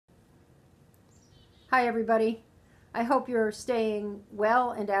Hi everybody. I hope you're staying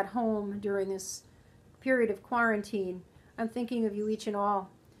well and at home during this period of quarantine. I'm thinking of you each and all.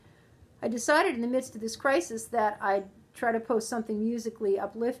 I decided in the midst of this crisis that I'd try to post something musically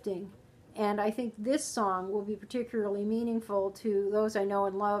uplifting, and I think this song will be particularly meaningful to those I know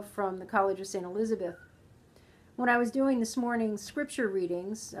and love from the College of St. Elizabeth. When I was doing this morning's scripture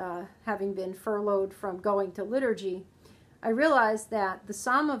readings, having been furloughed from going to liturgy, I realized that the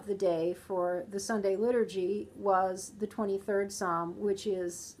psalm of the day for the Sunday liturgy was the 23rd Psalm, which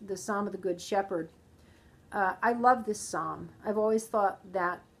is the Psalm of the Good Shepherd. I love this psalm. I've always thought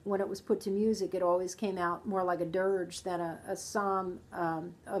that when it was put to music, it always came out more like a dirge than a psalm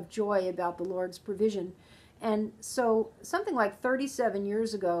of joy about the Lord's provision. And so something like 37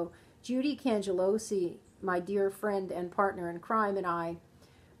 years ago, Judy Cangelosi, my dear friend and partner in crime, and I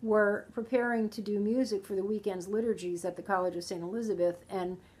were preparing to do music for the weekend's liturgies at the College of St. Elizabeth,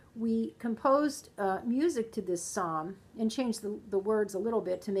 and we composed music to this psalm and changed the words a little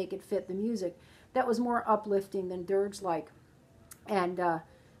bit to make it fit the music. That was more uplifting than dirge-like. And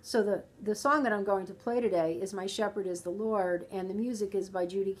so the song that I'm going to play today is My Shepherd is the Lord, and the music is by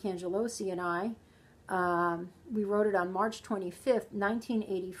Judy Cangelosi and I. We wrote it on March 25th,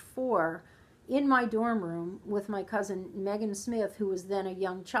 1984, in my dorm room with my cousin Megan Smith, who was then a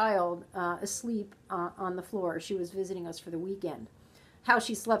young child, asleep on the floor. She was visiting us for the weekend. How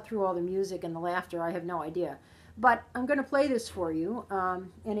she slept through all the music and the laughter, I have no idea. But I'm going to play this for you,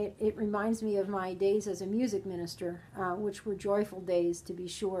 and it reminds me of my days as a music minister, which were joyful days to be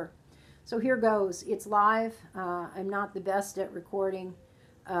sure. So here goes. It's live. I'm not the best at recording,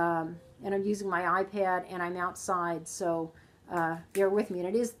 and I'm using my iPad, and I'm outside, so bear with me. And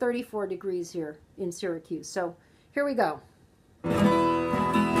it is 34 degrees here in Syracuse. So here we go.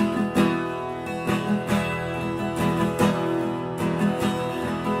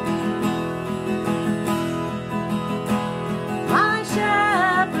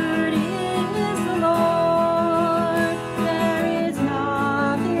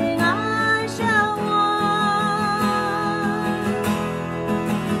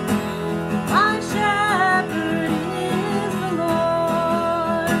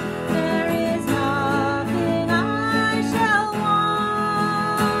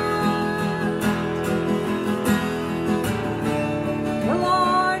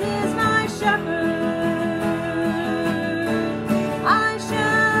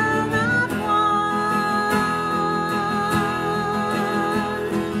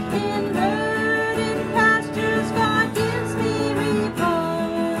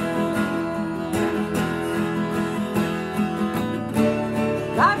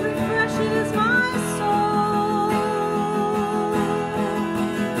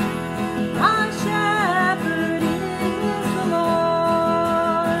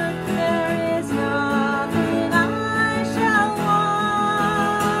 There is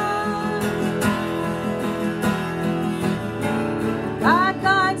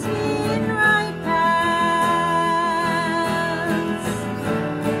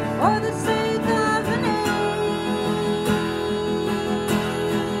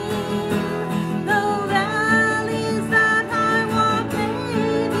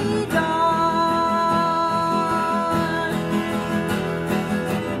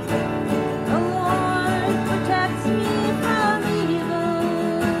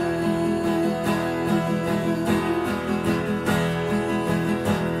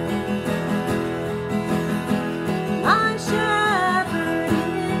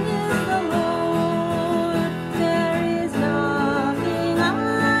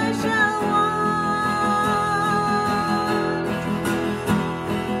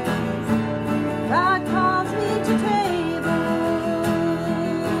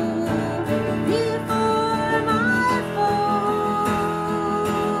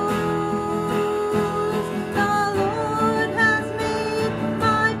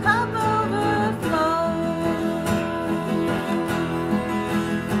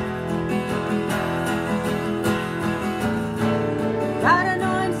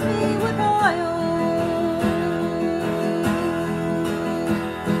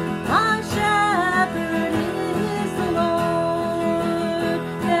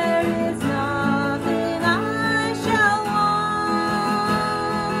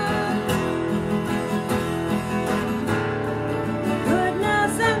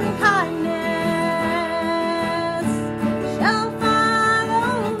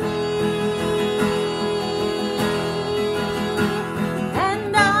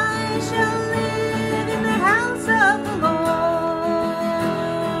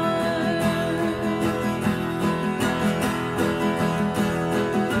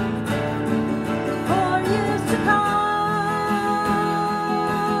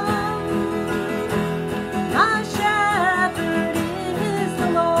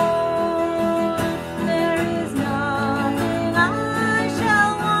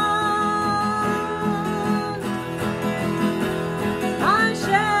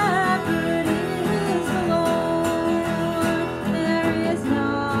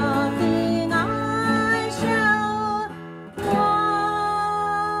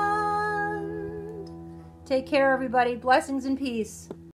Take care, everybody. Blessings and peace.